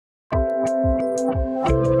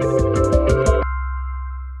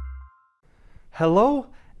Hello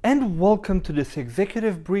and welcome to this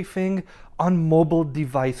executive briefing on mobile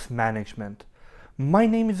device management. My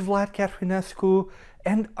name is Vlad Catrinescu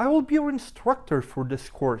and I will be your instructor for this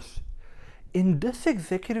course. In this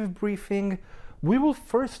executive briefing, we will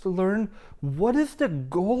first learn what is the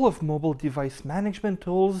goal of mobile device management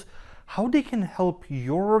tools, how they can help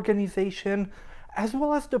your organization, as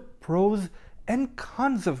well as the pros and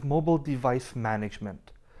cons of mobile device management.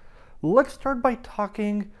 Let's start by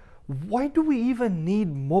talking, why do we even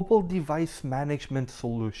need mobile device management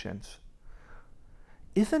solutions?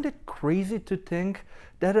 Isn't it crazy to think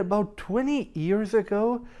that about 20 years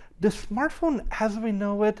ago, the smartphone as we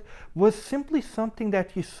know it was simply something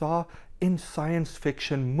that you saw in science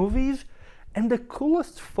fiction movies, and the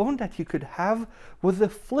coolest phone that you could have was a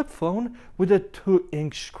flip phone with a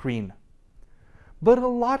 2-inch screen. But a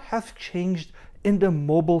lot has changed in the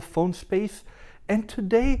mobile phone space, and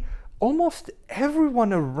today almost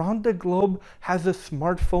everyone around the globe has a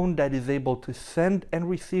smartphone that is able to send and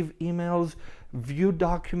receive emails, view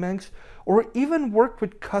documents, or even work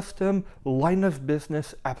with custom line of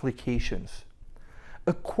business applications.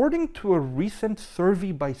 According to a recent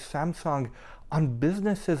survey by Samsung on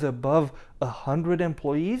businesses above 100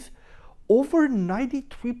 employees, over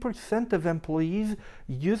 93% of employees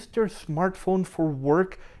use their smartphone for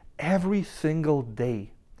work every single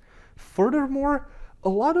day. Furthermore, a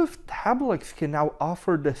lot of tablets can now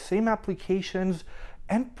offer the same applications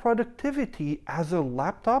and productivity as a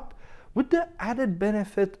laptop, with the added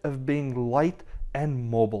benefit of being light and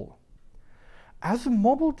mobile. As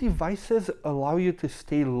mobile devices allow you to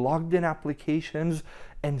stay logged in applications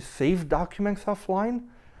and save documents offline,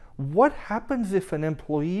 what happens if an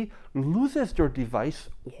employee loses their device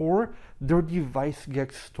or their device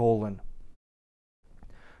gets stolen?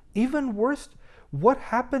 Even worse, what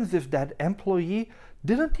happens if that employee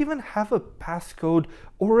didn't even have a passcode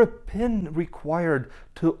or a PIN required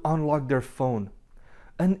to unlock their phone?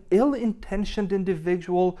 An ill-intentioned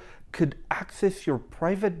individual could access your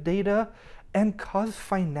private data and cause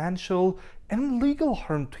financial and legal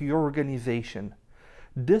harm to your organization.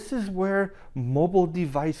 This is where mobile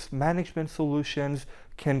device management solutions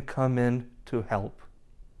can come in to help.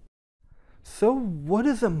 So what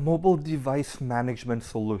is a mobile device management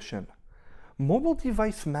solution? Mobile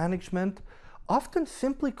device management, often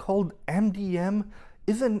simply called MDM,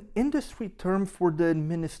 is an industry term for the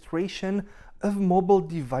administration of mobile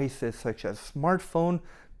devices such as smartphone,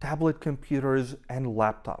 tablet computers, and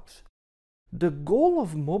laptops. The goal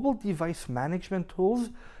of mobile device management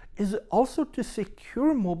tools is also to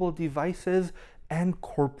secure mobile devices and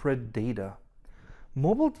corporate data.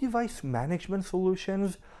 Mobile device management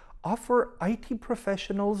solutions offer IT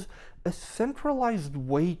professionals a centralized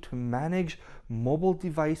way to manage mobile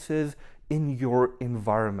devices in your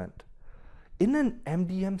environment. In an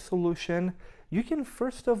MDM solution, you can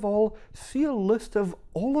first of all see a list of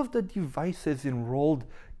all of the devices enrolled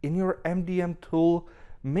in your MDM tool,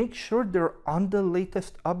 make sure they're on the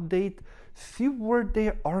latest update, see where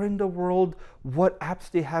they are in the world, what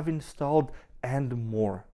apps they have installed, and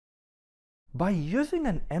more. By using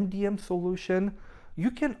an MDM solution, you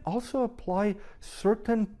can also apply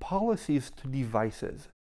certain policies to devices.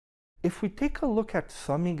 If we take a look at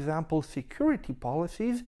some example security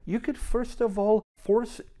policies, you could first of all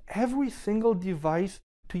force every single device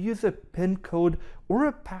to use a PIN code or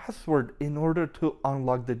a password in order to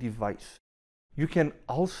unlock the device. You can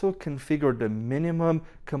also configure the minimum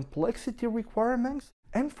complexity requirements,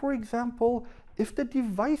 and for example, if the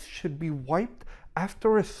device should be wiped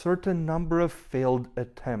after a certain number of failed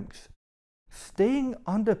attempts. Staying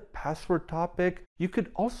on the password topic, you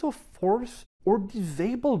could also force or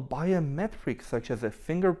disable biometrics such as a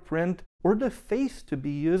fingerprint or the face to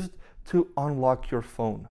be used to unlock your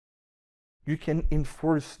phone. You can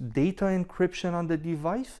enforce data encryption on the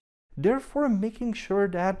device, therefore making sure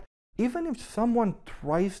that even if someone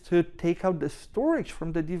tries to take out the storage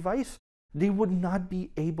from the device, they would not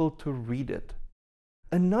be able to read it.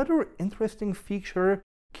 Another interesting feature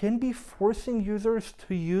can be forcing users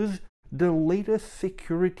to use the latest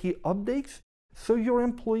security updates so your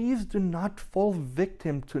employees do not fall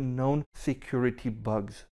victim to known security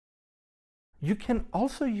bugs. You can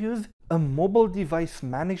also use a mobile device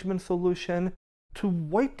management solution to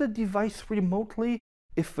wipe the device remotely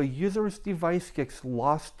if a user's device gets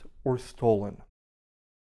lost or stolen.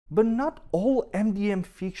 But not all MDM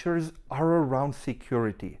features are around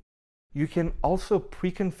security. You can also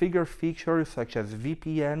pre-configure features such as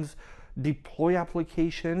VPNs, deploy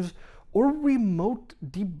applications, or remote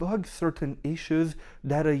debug certain issues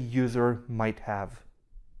that a user might have.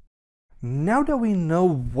 Now that we know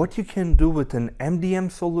what you can do with an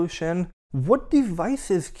MDM solution, What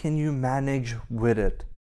devices can you manage with it?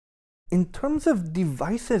 In terms of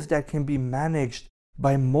devices that can be managed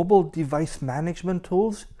by mobile device management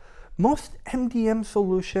tools, most MDM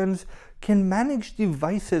solutions can manage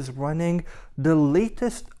devices running the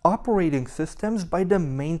latest operating systems by the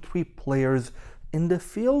main three players in the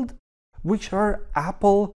field, which are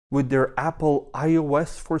Apple with their Apple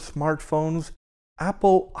iOS for smartphones,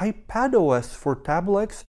 Apple iPadOS for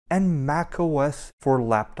tablets, and macOS for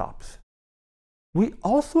laptops. We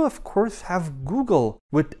also, of course, have Google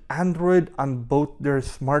with Android on both their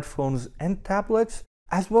smartphones and tablets,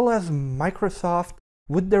 as well as Microsoft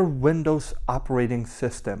with their Windows operating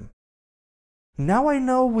system. Now I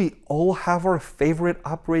know we all have our favorite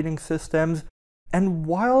operating systems, and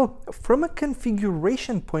while from a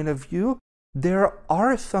configuration point of view, there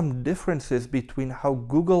are some differences between how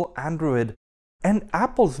Google Android and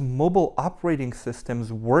Apple's mobile operating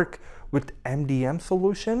systems work with MDM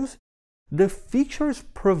solutions, the features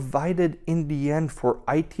provided in the end for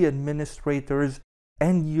IT administrators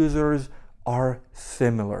and users are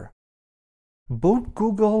similar. Both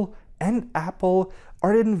Google and Apple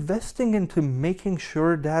are investing into making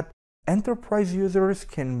sure that enterprise users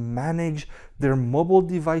can manage their mobile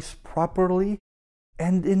device properly,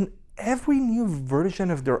 and in every new version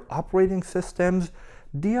of their operating systems,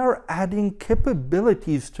 they are adding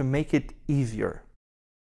capabilities to make it easier.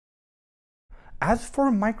 As for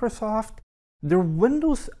Microsoft, their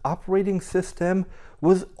Windows operating system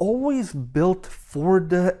was always built for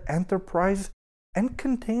the enterprise and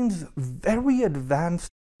contains very advanced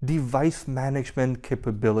device management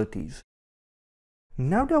capabilities.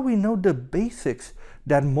 Now that we know the basics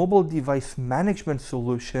that mobile device management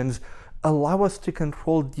solutions allow us to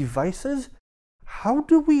control devices, how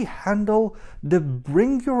do we handle the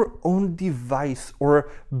bring your own device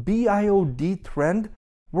or BYOD trend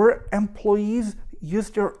where employees use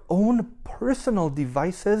their own personal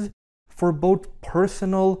devices for both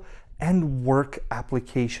personal and work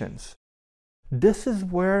applications? This is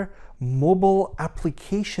where mobile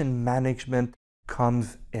application management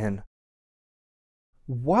comes in.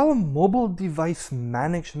 While mobile device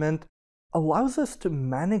management allows us to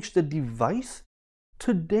manage the device,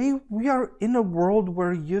 today we are in a world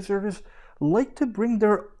where users like to bring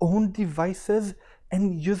their own devices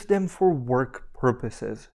and use them for work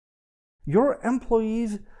purposes. Your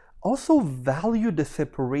employees also value the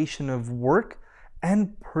separation of work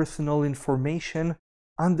and personal information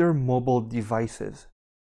on their mobile devices.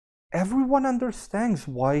 Everyone understands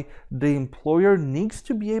why the employer needs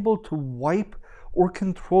to be able to wipe or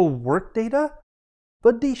control work data,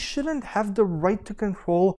 but they shouldn't have the right to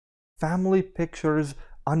control family pictures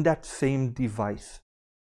on that same device.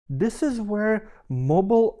 This is where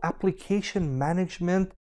mobile application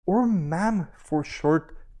management, or MAM for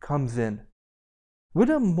short, comes in. With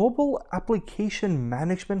a mobile application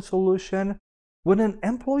management solution, when an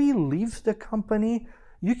employee leaves the company,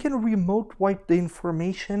 you can remote wipe the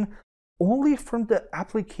information only from the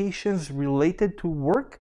applications related to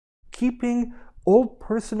work, keeping all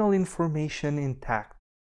personal information intact.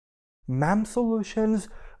 MAM solutions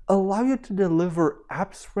allow you to deliver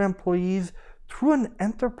apps for employees through an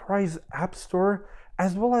enterprise app store,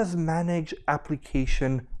 as well as manage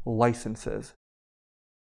application licenses.